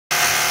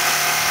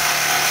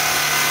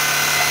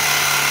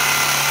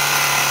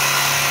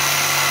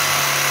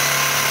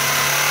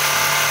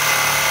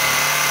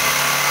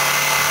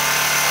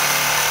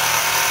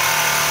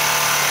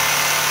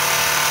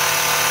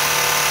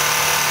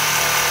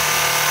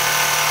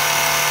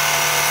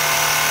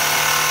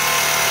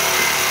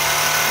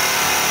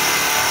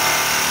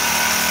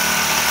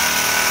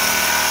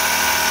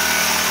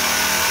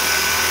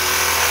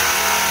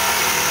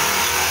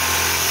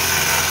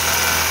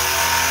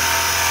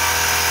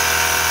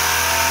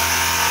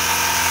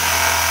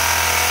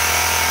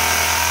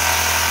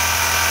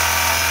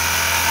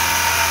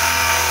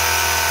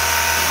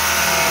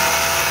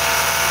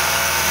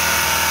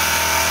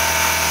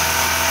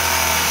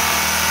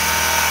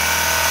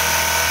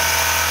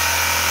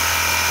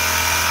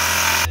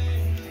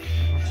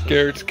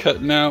Garrett's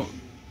cutting out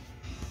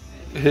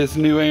his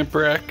new amp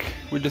rack.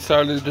 We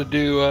decided to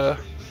do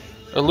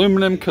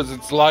aluminum because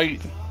it's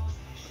light,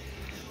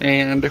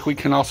 and we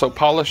can also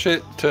polish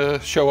it to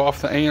show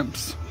off the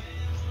amps.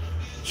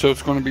 So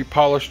it's going to be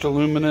polished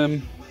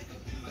aluminum,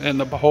 and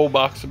the whole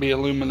box will be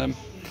aluminum.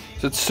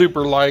 So it's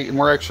super light, and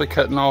we're actually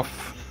cutting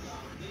off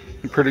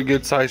a pretty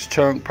good sized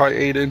chunk, probably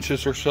 8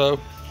 inches or so.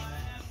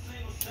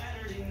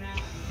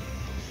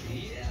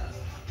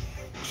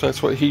 So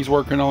that's what he's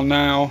working on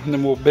now, and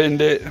then we'll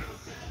bend it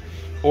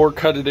or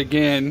cut it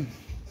again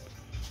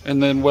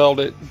and then weld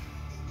it.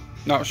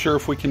 Not sure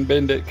if we can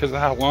bend it because of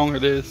how long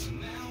it is.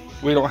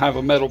 We don't have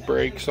a metal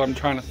brake, so I'm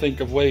trying to think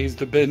of ways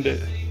to bend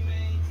it.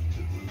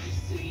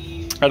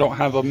 I don't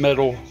have a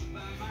metal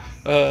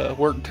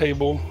work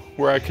table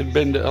where I could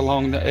bend it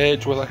along the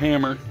edge with a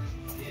hammer,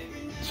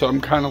 so I'm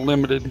kind of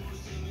limited.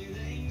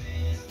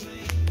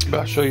 But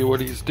I'll show you what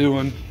he's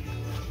doing.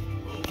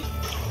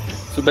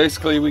 So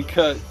basically we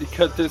cut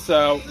this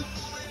out.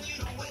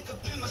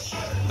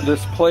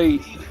 This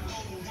plate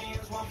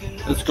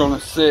is going to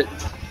sit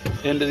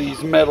into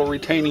these metal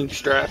retaining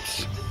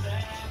straps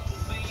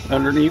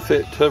underneath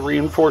it to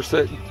reinforce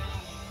it.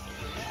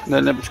 And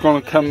then it's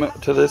going to come up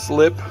to this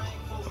lip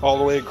all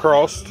the way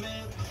across,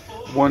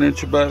 1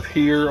 inch above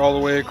here, all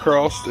the way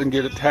across, and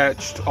get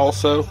attached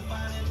also.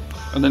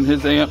 And then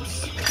his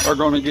amps are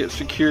going to get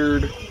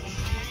secured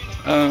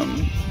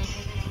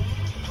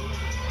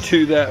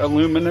to that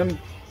aluminum,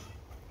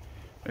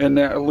 and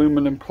that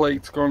aluminum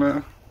plate's going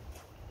to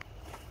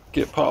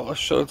get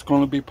polished. So it's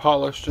going to be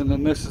polished, and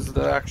then this is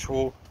the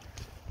actual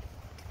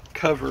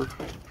cover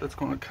that's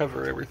going to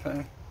cover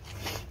everything.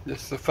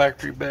 This is the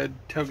factory bed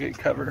tailgate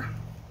cover.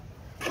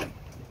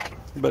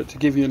 But to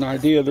give you an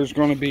idea, there's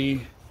going to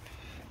be,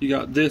 you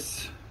got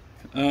this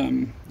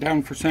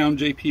down for sound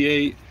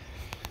JP8,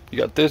 you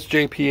got this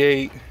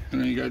JP8,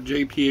 and then you got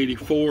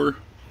JP84.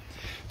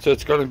 So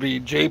it's going to be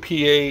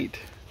JP8,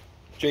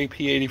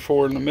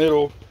 JP84 in the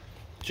middle,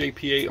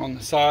 JP8 on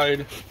the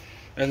side,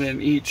 and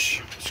then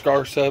each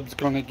scar sub's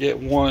going to get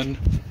one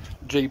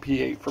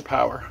JP8 for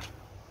power.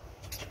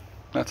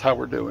 That's how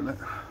we're doing it.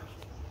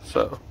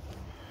 So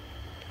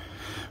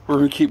we're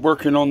going to keep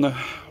working on the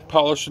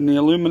polishing the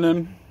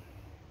aluminum.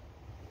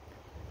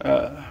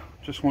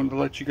 Just wanted to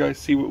let you guys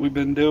see what we've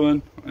been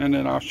doing, and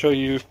then I'll show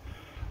you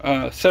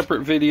a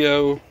separate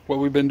video what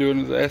we've been doing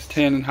with the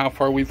S10 and how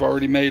far we've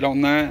already made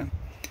on that,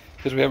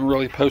 because we haven't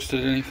really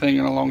posted anything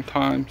in a long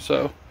time.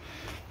 So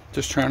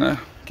just trying to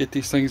get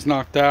these things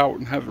knocked out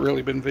and haven't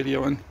really been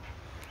videoing,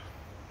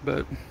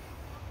 but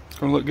it's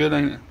gonna look good,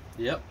 ain't it?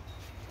 Yep,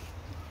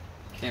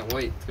 can't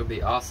wait. It's gonna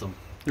be awesome.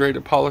 You ready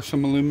to polish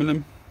some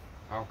aluminum?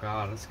 Oh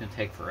god, it's gonna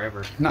take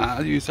forever. Nah,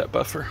 I'll use that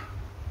buffer.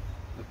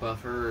 The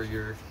buffer or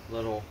your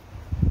little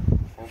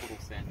orbital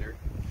sander?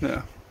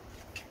 Yeah.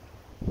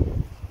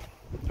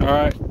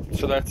 Alright,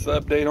 so that's the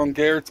update on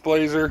Garrett's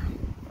Blazer.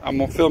 I'm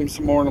going to film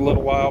some more in a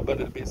little while,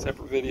 but it'll be a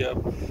separate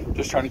video.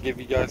 Just trying to give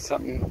you guys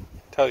something,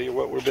 tell you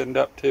what we've been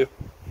up to.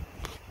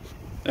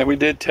 And we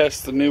did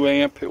test the new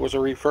amp. It was a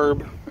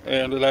refurb,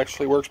 and it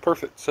actually works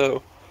perfect,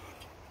 so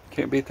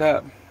can't beat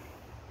that.